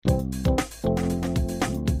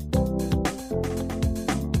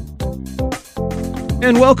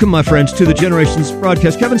And welcome, my friends, to the Generations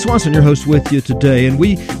broadcast. Kevin Swanson, your host, with you today. And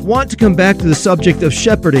we want to come back to the subject of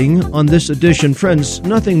shepherding on this edition. Friends,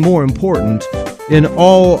 nothing more important in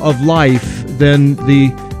all of life than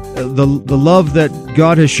the love that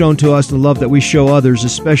God has shown to us, the love that we show others,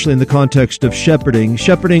 especially in the context of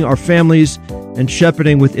shepherding our families and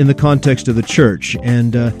shepherding within the context of the church.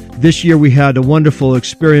 And this year we had a wonderful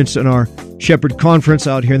experience in our Shepherd Conference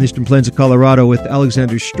out here in the Eastern Plains of Colorado with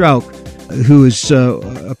Alexander Strauch, who is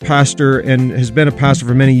a pastor and has been a pastor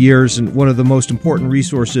for many years and one of the most important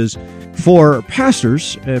resources for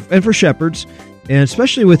pastors and for shepherds, and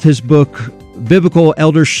especially with his book, Biblical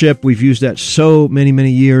Eldership. We've used that so many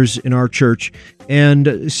years in our church.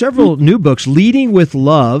 And several new books. Leading with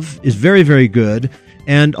Love is very, very good.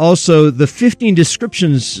 And also the 15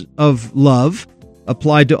 descriptions of love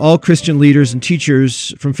applied to all Christian leaders and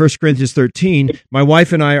teachers from 1 Corinthians 13. My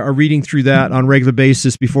wife and I are reading through that on a regular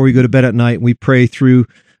basis before we go to bed at night. We pray through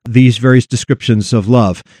these various descriptions of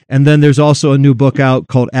love. And then there's also a new book out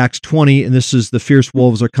called Acts 20, and this is The Fierce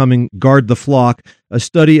Wolves Are Coming, Guard the Flock, a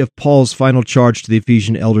study of Paul's final charge to the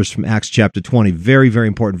Ephesian elders from Acts chapter 20. Very, very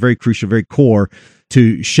important, very crucial, very core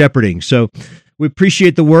to shepherding. So we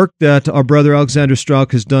appreciate the work that our brother Alexander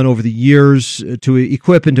Strauch has done over the years to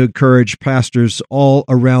equip and to encourage pastors all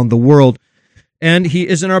around the world. And he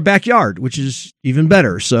is in our backyard, which is even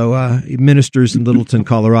better. So he ministers in Littleton,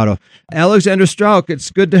 Colorado. Alexander Strauch, it's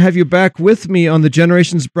good to have you back with me on the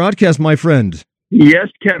Generations broadcast, my friend. Yes,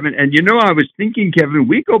 Kevin. And I was thinking, Kevin,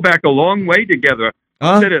 we go back a long way together.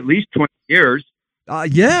 I said at least 20 years.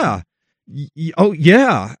 Yeah. Oh,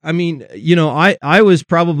 yeah. I mean, I was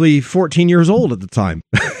probably 14 years old at the time.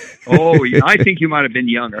 Oh, yeah. I think you might have been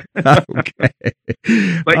younger. Okay.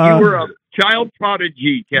 But you were a child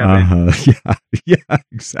prodigy, Kevin. Yeah,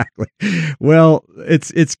 exactly. Well,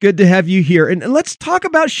 it's good to have you here. And let's talk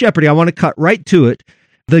about shepherding. I want to cut right to it.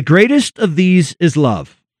 The greatest of these is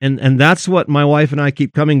love. And that's what my wife and I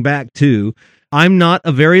keep coming back to. I'm not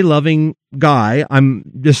a very loving guy. I'm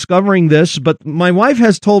discovering this, but my wife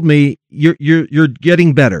has told me you're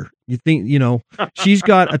getting better. You think, she's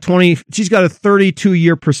got a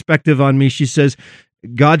 32-year perspective on me. She says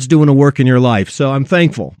God's doing a work in your life. So I'm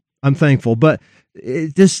thankful. But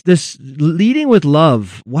this leading with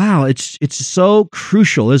love, wow, it's so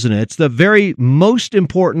crucial, isn't it? It's the very most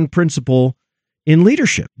important principle in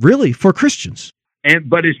leadership, really, for Christians.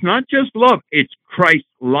 But it's not just love; it's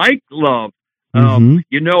Christ-like love.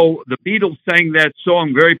 The Beatles sang that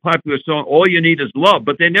song, very popular song, All You Need Is Love,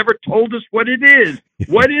 but they never told us what it is.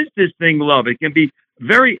 What is this thing, love? It can be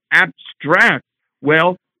very abstract.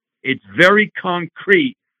 Well, it's very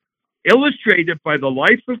concrete, illustrated by the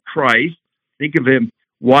life of Christ. Think of him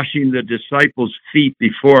washing the disciples' feet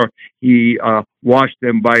before he washed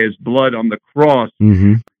them by his blood on the cross.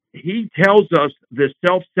 Mm-hmm. He tells us the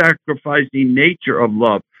self-sacrificing nature of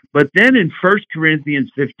love. But then in 1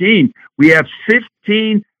 Corinthians 15, we have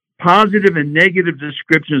 15 positive and negative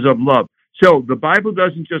descriptions of love. So the Bible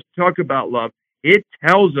doesn't just talk about love. It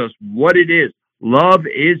tells us what it is. Love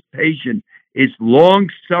is patient. It's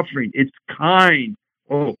long-suffering. It's kind.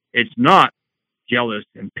 Oh, it's not jealous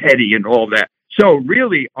and petty and all that. So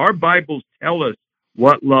really, our Bibles tell us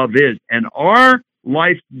what love is. And our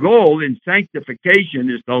life goal in sanctification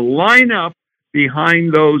is to line up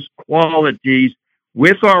behind those qualities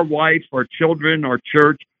with our wife, our children, our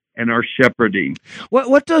church, and our shepherding.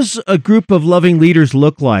 What does a group of loving leaders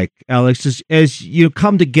look like, Alex, as you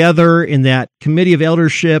come together in that committee of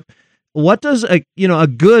eldership? What does a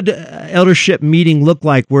good eldership meeting look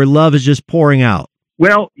like where love is just pouring out?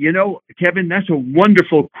 Well, Kevin, that's a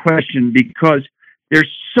wonderful question because there's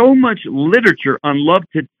so much literature on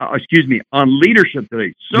on leadership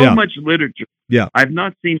today. So much literature. Yeah. I've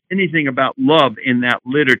not seen anything about love in that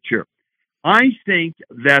literature. I think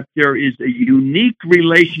that there is a unique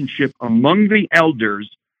relationship among the elders,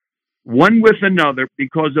 one with another,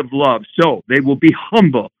 because of love. So they will be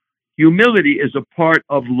humble. Humility is a part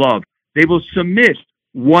of love. They will submit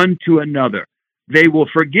one to another. They will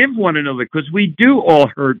forgive one another because we do all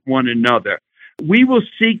hurt one another. We will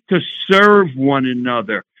seek to serve one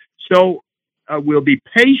another. So we'll be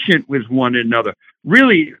patient with one another.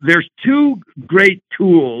 Really, there's two great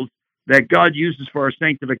tools that God uses for our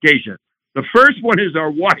sanctification. The first one is our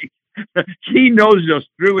wife. She knows us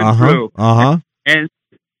through and through. And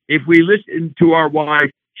if we listen to our wife,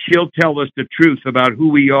 she'll tell us the truth about who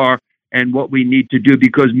we are and what we need to do,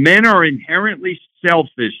 because men are inherently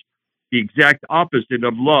selfish, the exact opposite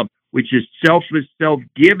of love, which is selfless,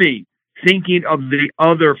 self-giving, thinking of the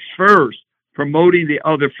other first, promoting the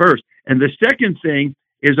other first. And the second thing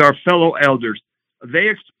is our fellow elders. They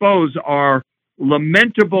expose our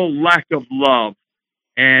lamentable lack of love.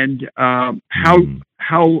 and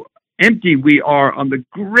how empty we are on the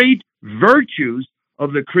great virtues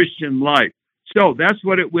of the Christian life. So that's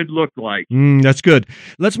what it would look like. That's good.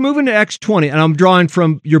 Let's move into Acts 20, and I'm drawing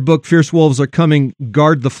from your book, Fierce Wolves Are Coming,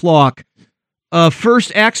 Guard the Flock.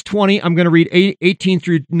 First, Acts 20, I'm going to read 18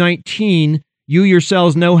 through 19. You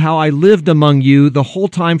yourselves know how I lived among you the whole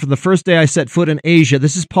time from the first day I set foot in Asia.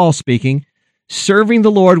 This is Paul speaking. Serving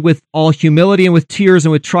the Lord with all humility and with tears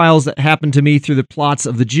and with trials that happened to me through the plots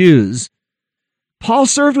of the Jews. Paul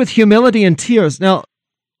served with humility and tears. Now,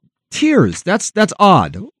 tears, that's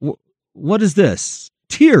odd. What is this?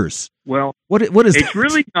 Tears. Well, what is it's that?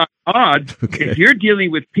 really not odd. Okay. If you're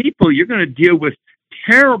dealing with people, you're going to deal with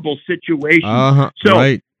terrible situations. So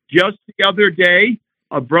right. Just the other day,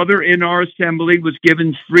 a brother in our assembly was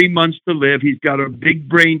given 3 months to live. He's got a big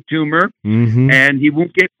brain tumor, and he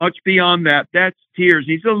won't get much beyond that. That's tears.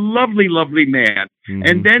 He's a lovely, lovely man.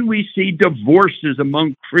 And then we see divorces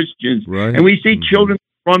among Christians, and we see children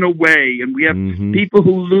run away, and we have people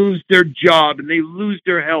who lose their job, and they lose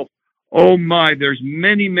their health. Oh my, there's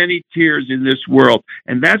many, many tears in this world.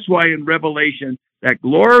 And that's why in Revelation, that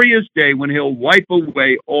glorious day when he'll wipe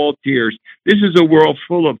away all tears. This is a world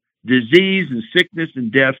full of disease and sickness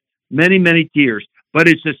and death, many, many tears. But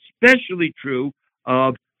it's especially true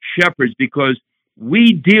of shepherds because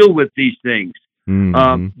we deal with these things.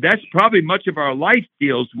 That's probably much of our life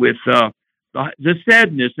deals with the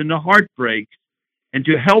sadness and the heartbreaks, and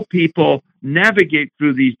to help people navigate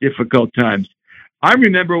through these difficult times. I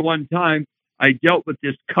remember one time I dealt with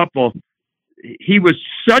this couple. He was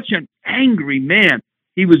such an angry man.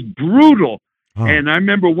 He was brutal. And I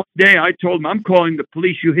remember one day I told him, I'm calling the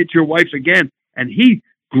police. You hit your wife again. And he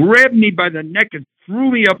grabbed me by the neck and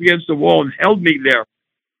threw me up against the wall and held me there.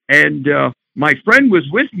 And my friend was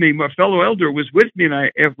with me. My fellow elder was with me.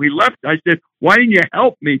 And if we left, I said, why didn't you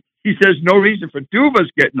help me? He says, no reason for two of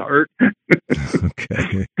us getting hurt.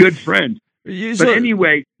 Okay. Good friend. But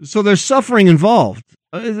anyway. So there's suffering involved.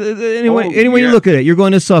 Anyway, you look at it, you're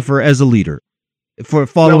going to suffer as a leader for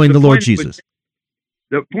following the Lord Jesus.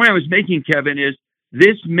 The point I was making, Kevin, is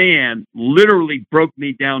this man literally broke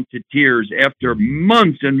me down to tears after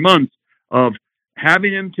months and months of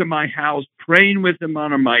having him to my house, praying with him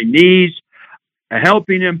on my knees,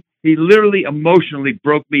 helping him. He literally emotionally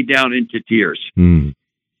broke me down into tears.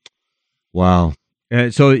 Wow.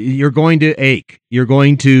 So you're going to ache. You're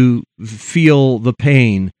going to feel the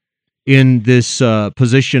pain in this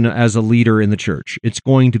position as a leader in the church. It's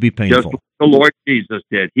going to be painful. Just like the Lord Jesus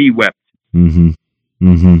did. He wept.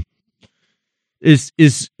 Is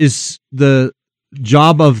the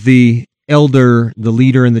job of the elder, the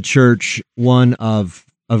leader in the church, one of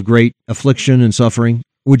great affliction and suffering?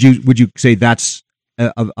 Would you say that's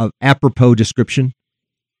a apropos description?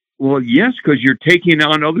 Well, yes, because you're taking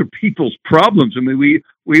on other people's problems. I mean,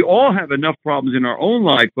 we all have enough problems in our own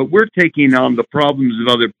life, but we're taking on the problems of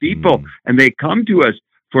other people, and they come to us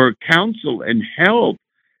for counsel and help.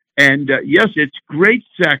 And yes, it's great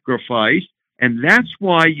sacrifice, and that's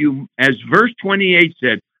why you, as verse 28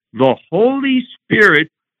 said, the Holy Spirit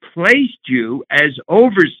placed you as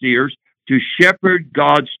overseers to shepherd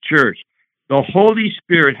God's church. The Holy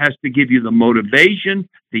Spirit has to give you the motivation,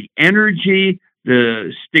 the energy,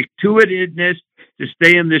 the stick-to-itiveness to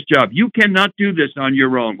stay in this job. You cannot do this on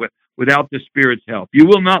your own without the Spirit's help. You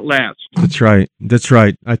will not last. That's right.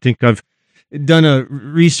 I think I've done a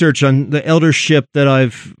research on the eldership that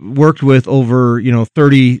I've worked with over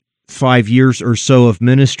 35 years or so of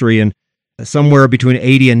ministry, and somewhere between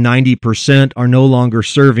 80 and 90% are no longer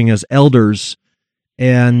serving as elders.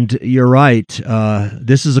 And you're right.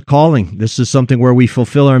 This is a calling. This is something where we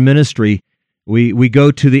fulfill our ministry. We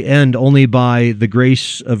go to the end only by the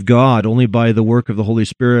grace of God, only by the work of the Holy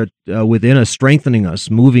Spirit within us, strengthening us,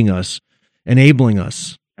 moving us, enabling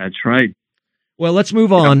us. That's right. Well, let's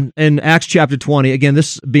move on. In Acts chapter 20, again,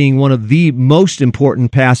 this being one of the most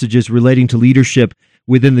important passages relating to leadership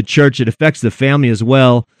within the church. It affects the family as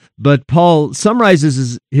well. But Paul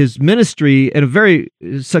summarizes his ministry in a very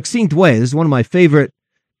succinct way. This is one of my favorite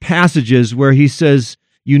passages where he says,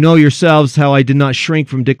 you know yourselves how I did not shrink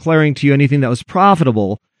from declaring to you anything that was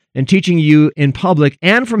profitable and teaching you in public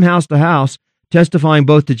and from house to house, testifying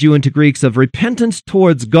both to Jew and to Greeks of repentance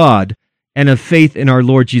towards God and of faith in our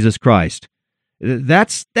Lord Jesus Christ.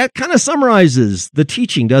 That kind of summarizes the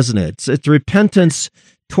teaching, doesn't it? It's repentance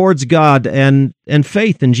towards God and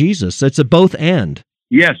faith in Jesus. It's a both and.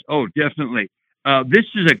 Yes. Oh, definitely. This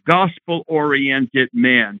is a gospel-oriented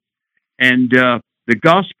man. And the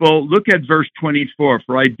gospel, look at verse 24.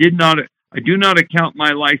 For I do not account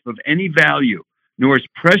my life of any value, nor is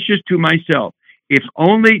precious to myself. If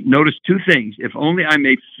only, notice two things. If only I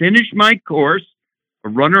may finish my course A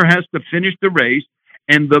runner has to finish the race,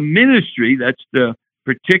 and the ministry, that's the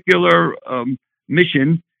particular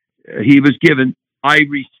mission he was given, I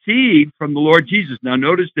received from the Lord Jesus. Now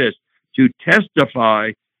notice this, to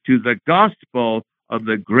testify to the gospel of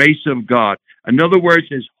the grace of God. In other words,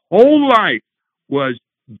 his whole life was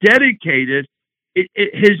dedicated.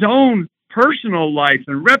 His own personal life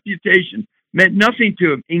and reputation meant nothing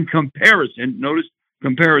to him in comparison, notice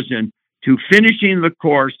comparison, to finishing the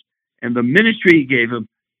course and the ministry he gave him,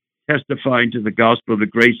 testifying to the gospel of the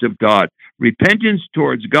grace of God. Repentance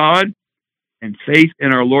towards God and faith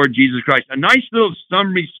in our Lord Jesus Christ. A nice little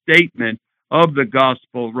summary statement of the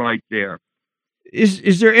gospel right there.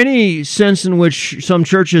 Is there any sense in which some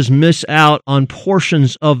churches miss out on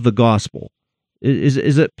portions of the gospel?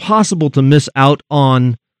 Is it possible to miss out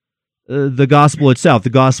on the gospel itself, the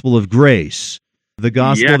gospel of grace, the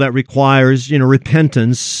gospel that requires,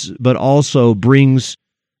 repentance, but also brings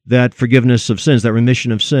that forgiveness of sins, that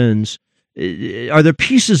remission of sins? Are there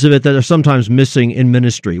pieces of it that are sometimes missing in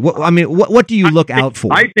ministry? What do you look out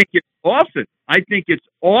for? I think it's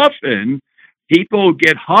often people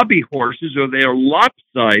get hobby horses or they are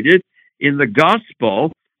lopsided in the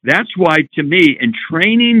gospel. That's why, to me, in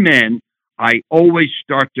training men, I always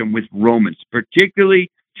start them with Romans, particularly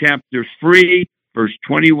chapter 3, verse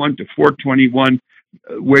 21 to 421,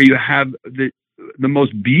 where you have the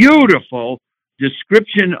most beautiful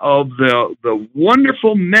description of the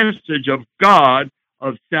wonderful message of God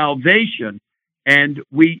of salvation. And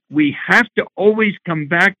we have to always come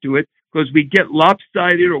back to it, because we get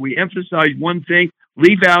lopsided or we emphasize one thing,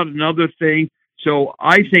 leave out another thing. So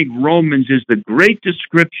I think Romans is the great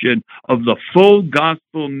description of the full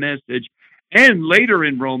gospel message, and later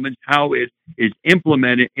in Romans, how it is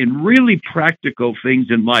implemented in really practical things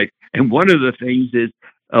in life. And one of the things is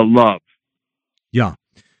love. Yeah.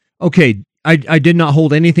 Okay. I did not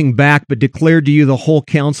hold anything back, but declared to you the whole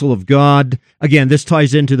counsel of God. Again, this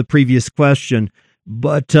ties into the previous question,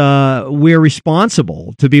 but we're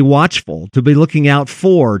responsible to be watchful, to be looking out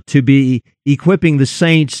for, to be equipping the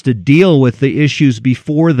saints to deal with the issues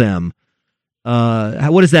before them.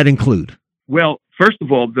 What does that include? Well, first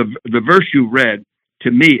of all, the verse you read, to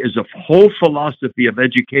me, is a whole philosophy of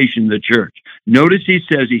education in the church. Notice he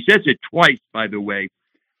says it twice, by the way,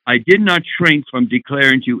 I did not shrink from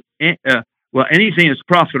declaring to you, anything is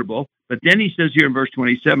profitable. But then he says here in verse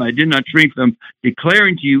 27, I did not shrink from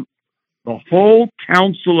declaring to you the whole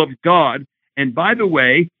counsel of God. And by the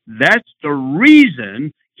way, that's the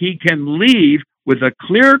reason he can leave with a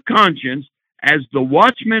clear conscience as the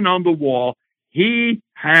watchman on the wall. He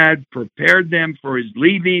had prepared them for his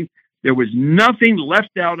leaving. There was nothing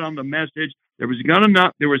left out on the message. There was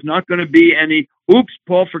not going to be any, oops,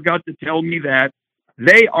 Paul forgot to tell me that.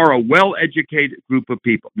 They are a well-educated group of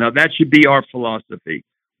people. Now, that should be our philosophy.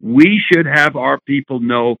 We should have our people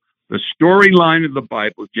know the storyline of the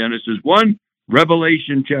Bible, Genesis 1,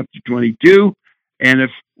 Revelation chapter 22. And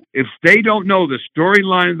if they don't know the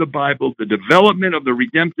storyline of the Bible, the development of the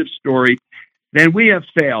redemptive story, then we have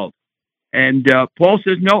failed. And Paul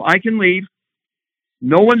says, no, I can leave.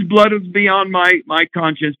 No one's blood is beyond my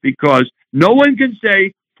conscience, because no one can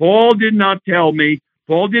say, Paul did not tell me,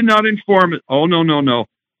 Paul did not inform it. Oh, no.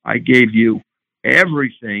 I gave you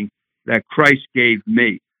everything that Christ gave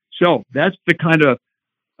me. So that's the kind of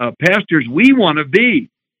pastors we want to be.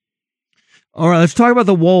 All right, let's talk about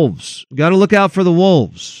the wolves. Got to look out for the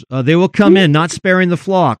wolves. They will come in, not sparing the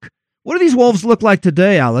flock. What do these wolves look like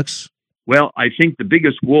today, Alex? Well, I think the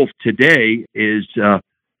biggest wolf today is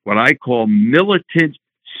what I call militant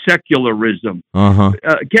secularism.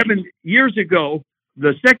 Kevin, years ago,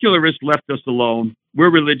 the secularists left us alone. We're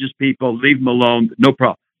religious people. Leave them alone. No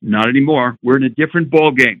problem. Not anymore. We're in a different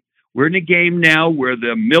ball game. We're in a game now where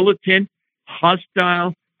the militant,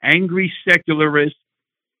 hostile, angry secularists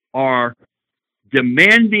are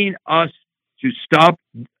demanding us to stop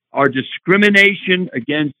our discrimination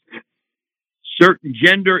against certain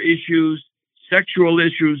gender issues, sexual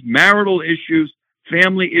issues, marital issues,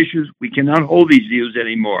 family issues. We cannot hold these views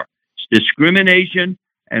anymore. It's discrimination,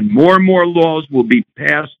 and more laws will be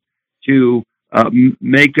passed to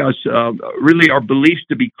make us really our beliefs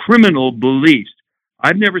to be criminal beliefs.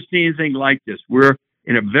 I've never seen anything like this. We're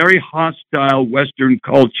in a very hostile Western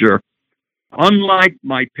culture, unlike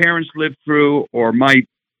my parents lived through or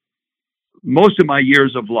most of my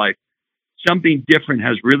years of life. Something different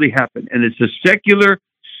has really happened, and it's a secular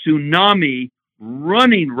tsunami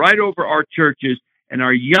running right over our churches and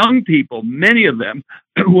our young people, many of them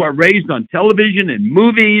who are raised on television and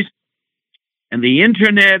movies and the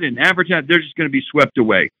internet and advertising. They're just going to be swept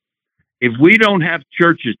away. If we don't have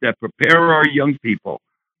churches that prepare our young people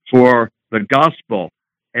for the gospel,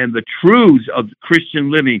 and the truths of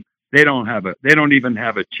Christian living, they don't even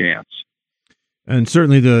have a chance. And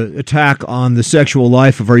certainly the attack on the sexual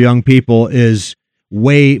life of our young people is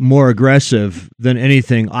way more aggressive than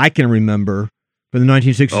anything I can remember from the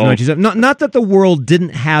 1960s and 1970s. Not that the world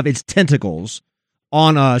didn't have its tentacles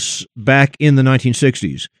on us back in the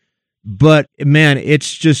 1960s, but, man,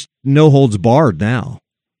 it's just no holds barred now.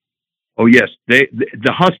 Oh, yes. The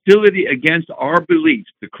hostility against our beliefs,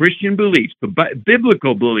 the Christian beliefs, the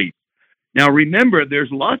biblical beliefs. Now, remember, there's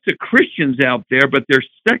lots of Christians out there, but they're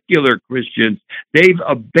secular Christians. They've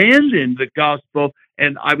abandoned the gospel.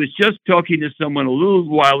 And I was just talking to someone a little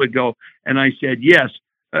while ago, and I said, yes,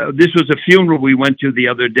 this was a funeral we went to the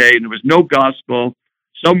other day, and there was no gospel.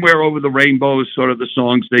 Somewhere over the rainbow is sort of the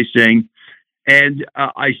songs they sing. And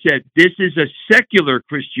I said, this is a secular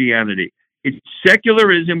Christianity. It's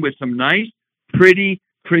secularism with some nice, pretty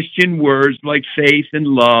Christian words like faith and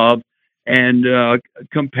love and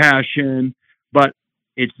compassion, but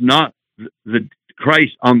it's not the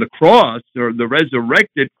Christ on the cross or the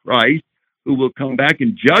resurrected Christ who will come back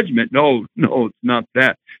in judgment. No, it's not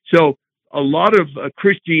that. So a lot of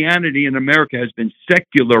Christianity in America has been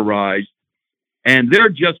secularized, and they're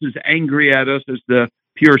just as angry at us as the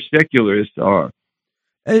pure secularists are.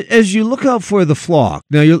 As you look out for the flock,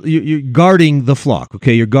 now you're guarding the flock,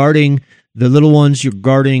 okay? You're guarding the little ones, you're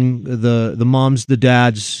guarding the moms, the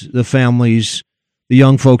dads, the families, the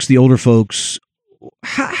young folks, the older folks.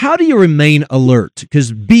 How do you remain alert?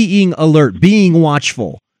 Because being alert, being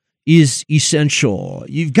watchful is essential.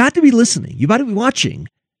 You've got to be listening. You've got to be watching.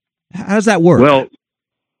 How does that work?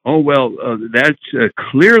 That's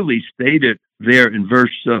clearly stated there in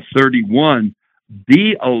verse 31.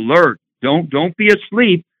 Be alert. Don't be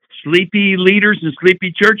asleep. Sleepy leaders and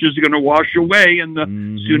sleepy churches are going to wash away in the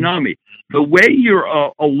tsunami. The way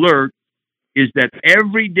you're alert is that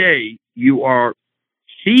every day you are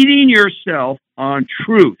feeding yourself on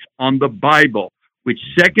truth, on the Bible, which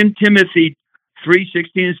 2 Timothy 3:16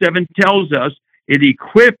 and 7 tells us. It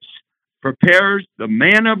prepares the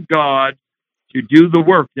man of God to do the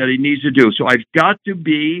work that he needs to do. So I've got to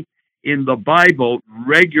be in the Bible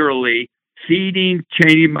regularly, feeding,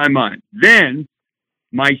 changing my mind. Then,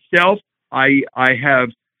 myself, I have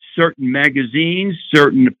certain magazines,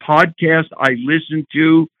 certain podcasts I listen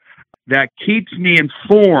to that keeps me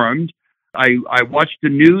informed. I watch the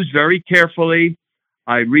news very carefully.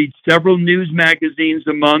 I read several news magazines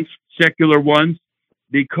a month, secular ones,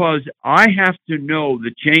 because I have to know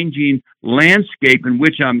the changing landscape in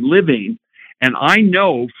which I'm living. And I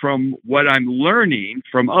know from what I'm learning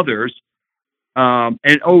from others, and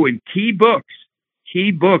key books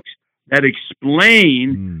that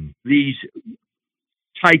explain these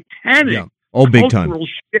titanic big cultural time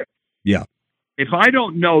shifts. Yeah. If I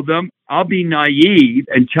don't know them, I'll be naive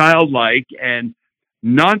and childlike and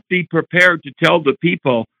not be prepared to tell the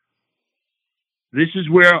people this is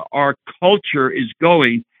where our culture is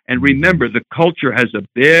going. And remember, the culture has a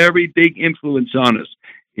very big influence on us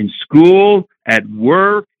in school, at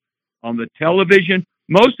work, on the television.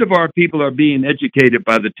 Most of our people are being educated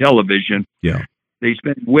by the television. Yeah. They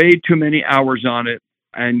spend way too many hours on it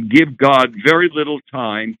and give God very little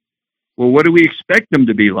time. Well, what do we expect them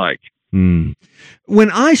to be like?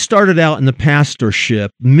 When I started out in the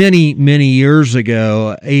pastorship many, many years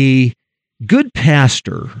ago, a good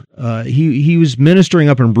pastor, he was ministering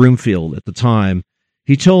up in Broomfield at the time.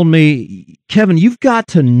 He told me, Kevin, you've got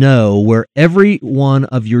to know where every one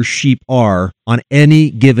of your sheep are on any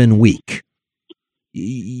given week.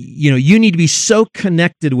 You need to be so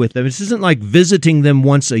connected with them. This isn't like visiting them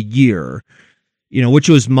once a year, which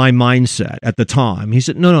was my mindset at the time. He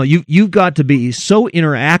said, no, you've got to be so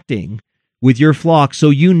interacting with your flock so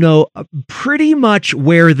you know pretty much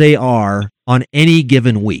where they are on any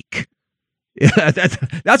given week.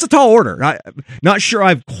 That's a tall order. I'm not sure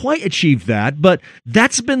I've quite achieved that, but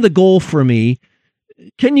that's been the goal for me.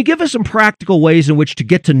 Can you give us some practical ways in which to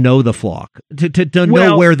get to know the flock, to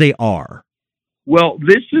know where they are? Well,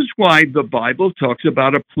 this is why the Bible talks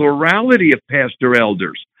about a plurality of pastor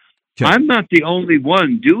elders. Okay. I'm not the only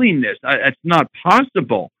one doing this. It's not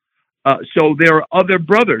possible. So there are other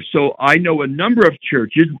brothers. So I know a number of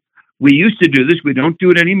churches. We used to do this. We don't do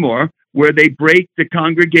it anymore, where they break the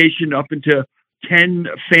congregation up into 10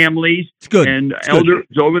 families. It's good. And it's elders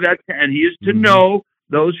good. over that. And he is to know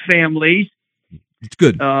those families. It's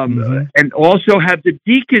good. And also have the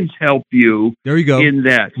deacons help you. There you go. In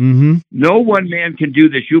that. No one man can do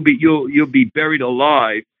this. You'll be buried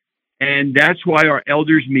alive. And that's why our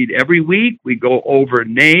elders meet every week. We go over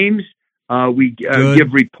names. We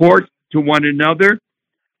give reports to one another.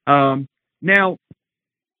 Now,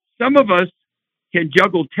 some of us can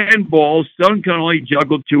juggle 10 balls. Some can only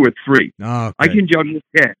juggle 2 or 3. Okay. I can juggle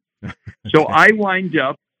 10. So I wind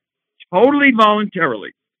up totally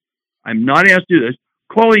voluntarily. I'm not asked to do this,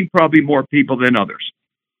 calling probably more people than others.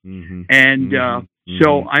 Mm-hmm. And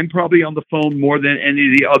so I'm probably on the phone more than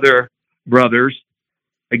any of the other brothers.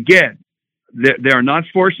 Again, they're not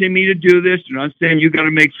forcing me to do this. They're not saying you got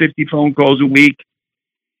to make 50 phone calls a week.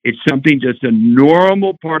 It's something just a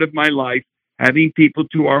normal part of my life. Having people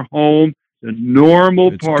to our home, the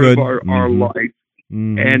normal part of our life.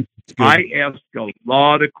 Mm-hmm. And I ask a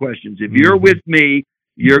lot of questions. If you're with me,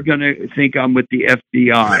 you're going to think I'm with the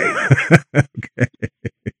FBI. Okay.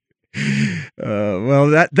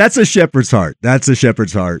 Well, that's a shepherd's heart. That's a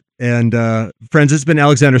shepherd's heart. And friends, it's been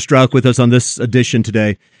Alexander Strauch with us on this edition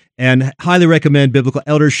today. And highly recommend Biblical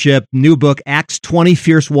Eldership, new book, Acts 20,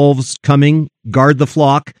 Fierce Wolves Coming, Guard the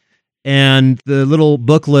Flock, and the little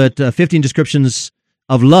booklet, 15 Descriptions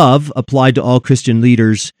of Love Applied to All Christian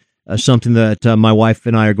Leaders, something that my wife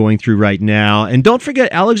and I are going through right now. And don't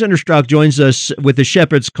forget, Alexander Strauch joins us with the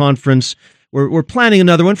Shepherds Conference. We're planning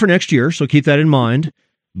another one for next year, so keep that in mind.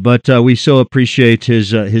 But we so appreciate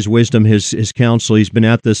his wisdom, his counsel. He's been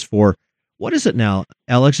at this for, what is it now,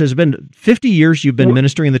 Alex? Has it been 50 years you've been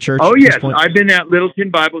ministering in the church? Oh, yes. I've been at Littleton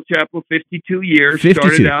Bible Chapel 52 years. 52.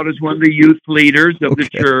 Started out as one of the youth leaders of the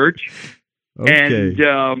church. Okay.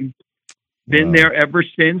 And been there ever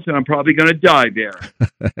since, and I'm probably going to die there.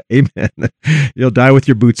 Amen. You'll die with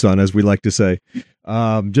your boots on, as we like to say.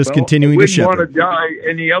 Continuing to shepherd. I wouldn't want to die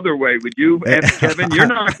any other way, would you, Kevin? You're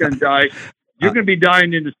not going to die. You're going to be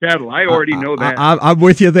dying in the saddle. I already know that. I'm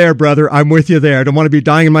with you there, brother. I'm with you there. I don't want to be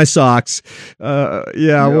dying in my socks.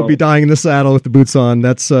 I will be dying in the saddle with the boots on.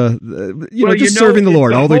 That's serving the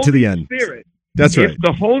Lord all the way to the end. Spirit, That's right. If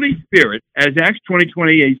the Holy Spirit, as Acts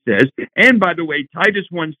 20:28 says, and by the way, Titus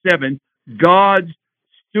 1:7, God's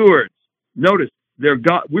stewards. Notice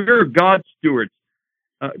we're God's stewards.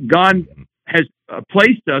 God has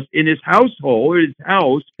placed us in His household, His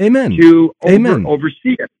house, Amen. To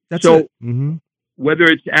oversee it. That's so, it. Mm-hmm. Whether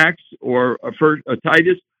it's Acts or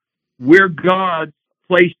Titus, we're God's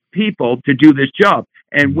placed people to do this job.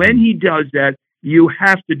 And when He does that, you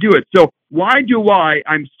have to do it. So why do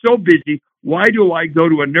I'm so busy, why do I go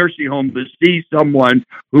to a nursing home to see someone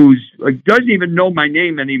who's doesn't even know my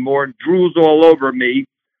name anymore and drools all over me?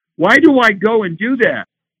 Why do I go and do that?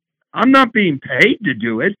 I'm not being paid to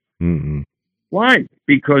do it. Mm-hmm. Why?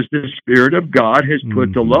 Because the Spirit of God has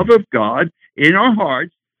put the love of God in our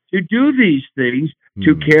hearts to do these things,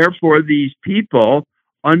 to care for these people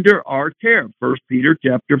under our care. 1 Peter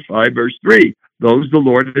chapter 5, verse 3. Those the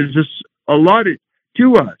Lord has allotted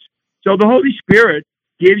to us. So the Holy Spirit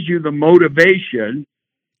gives you the motivation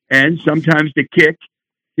and sometimes the kick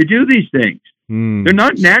to do these things. They're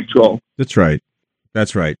not natural. That's right.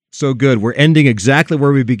 That's right. So good. We're ending exactly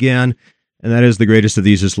where we began, and that is the greatest of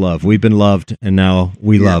these is love. We've been loved, and now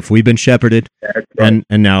we love. We've been shepherded, and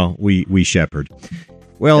now we shepherd.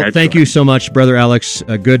 Well, thank you so much, Brother Alex.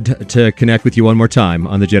 Good to connect with you one more time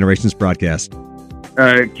on the Generations broadcast.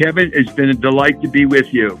 Kevin, it's been a delight to be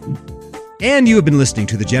with you. And you have been listening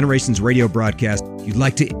to the Generations radio broadcast. If you'd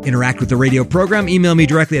like to interact with the radio program, email me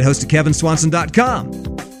directly at host@kevinswanson.com.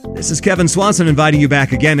 This is Kevin Swanson inviting you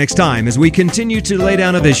back again next time as we continue to lay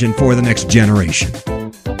down a vision for the next generation.